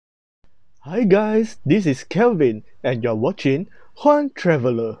Hi guys, this is Kelvin and you're watching Huan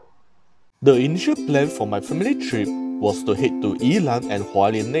Traveler. The initial plan for my family trip was to head to Yilan and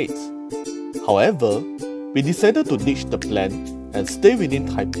Hualien next. However, we decided to ditch the plan and stay within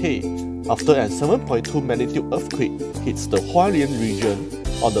Taipei after a 7.2 magnitude earthquake hits the Hualien region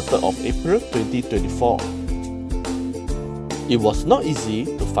on the 3rd of April 2024. It was not easy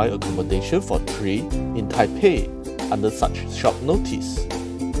to find accommodation for 3 in Taipei under such short notice.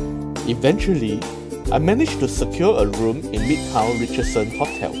 Eventually, I managed to secure a room in Midtown Richardson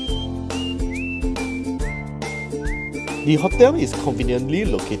Hotel. The hotel is conveniently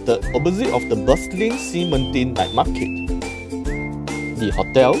located opposite of the bustling Ximen night market. The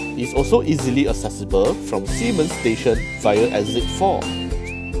hotel is also easily accessible from Ximen Station via exit 4.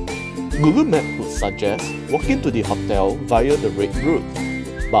 Google Maps would suggest walking to the hotel via the red route,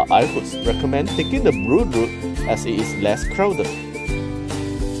 but I would recommend taking the blue route as it is less crowded.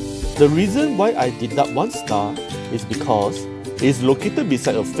 The reason why I did that 1 star is because it is located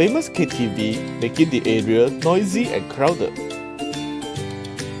beside a famous KTV, making the area noisy and crowded.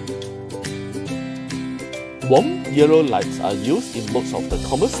 Warm yellow lights are used in most of the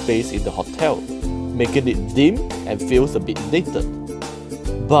common space in the hotel, making it dim and feels a bit dated.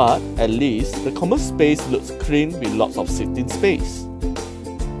 But at least the common space looks clean with lots of sitting space.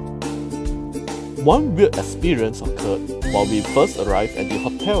 One weird experience occurred while we first arrived at the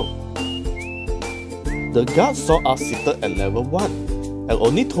hotel. The guard saw us seated at level 1 and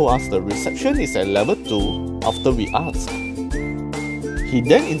only told us the reception is at level 2 after we asked. He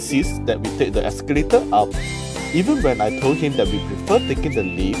then insists that we take the escalator up, even when I told him that we prefer taking the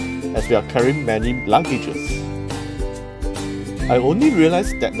lift as we are carrying many luggages. I only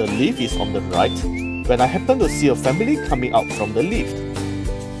realized that the lift is on the right when I happened to see a family coming out from the lift.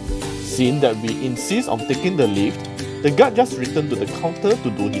 Seeing that we insist on taking the lift, the guard just returned to the counter to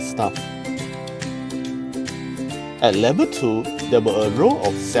do his stuff. At level 2, there were a row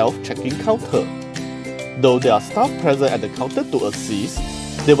of self-check-in counters. Though there are staff present at the counter to assist,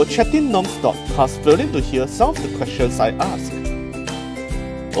 they were chatting non-stop, thus failing to hear some of the questions I asked.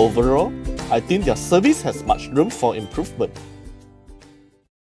 Overall, I think their service has much room for improvement.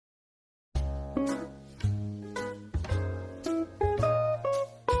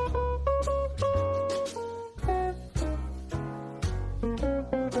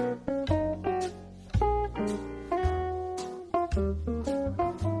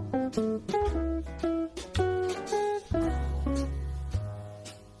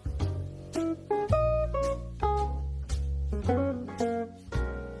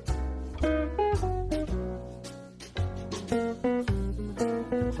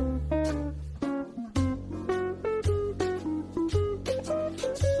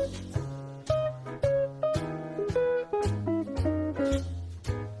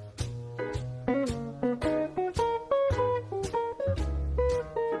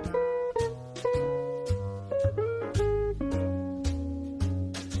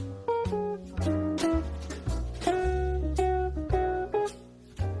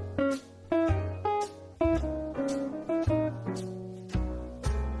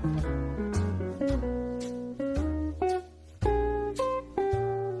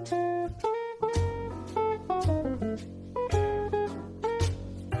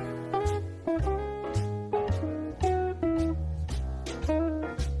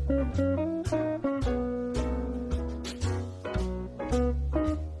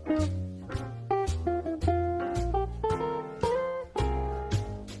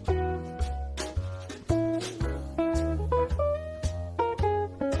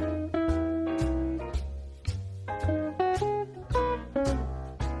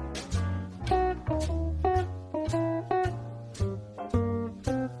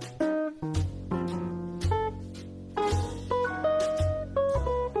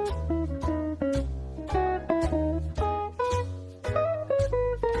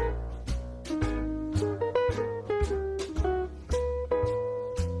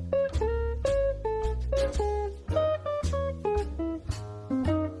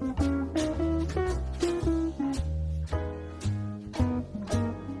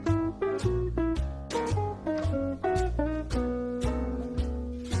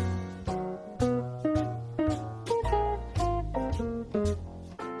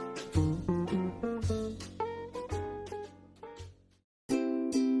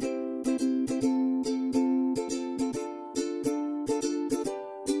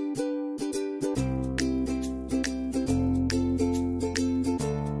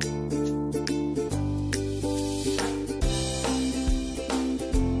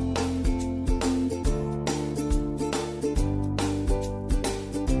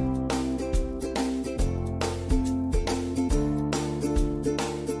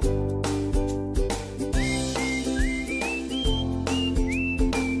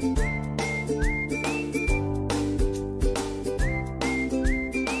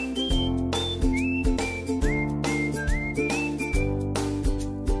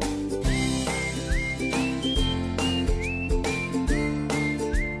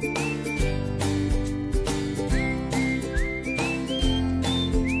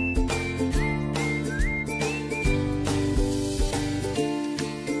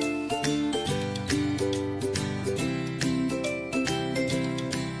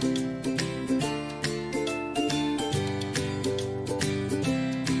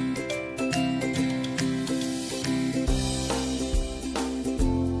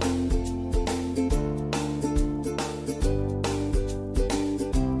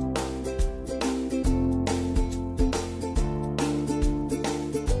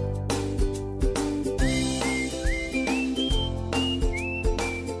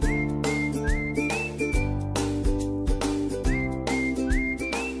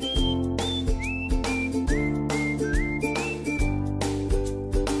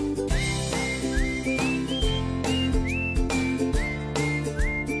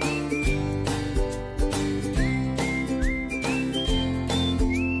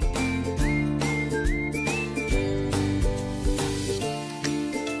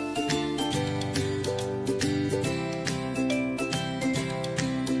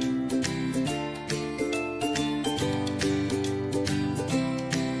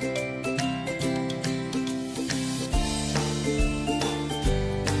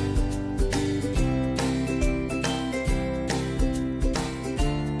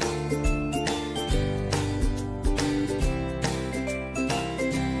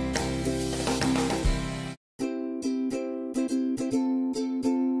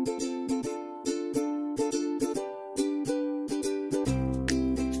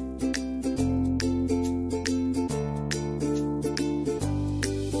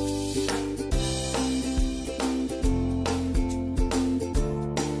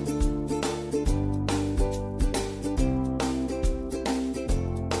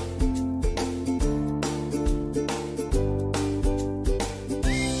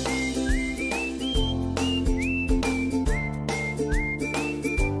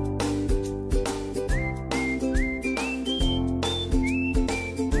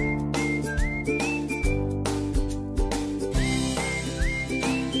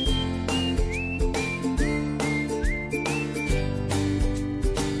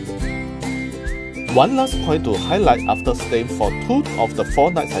 One last point to highlight: after staying for 2 of the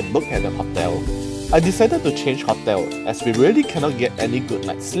 4 nights I booked at the hotel, I decided to change hotel as we really cannot get any good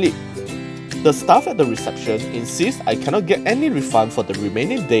night's sleep. The staff at the reception insists I cannot get any refund for the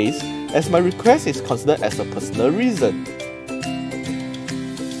remaining days as my request is considered as a personal reason.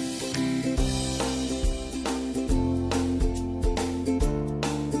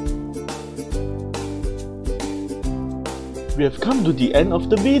 We have come to the end of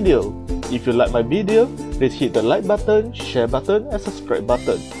the video. If you like my video, please hit the like button, share button and subscribe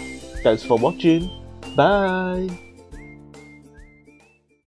button. Thanks for watching. Bye.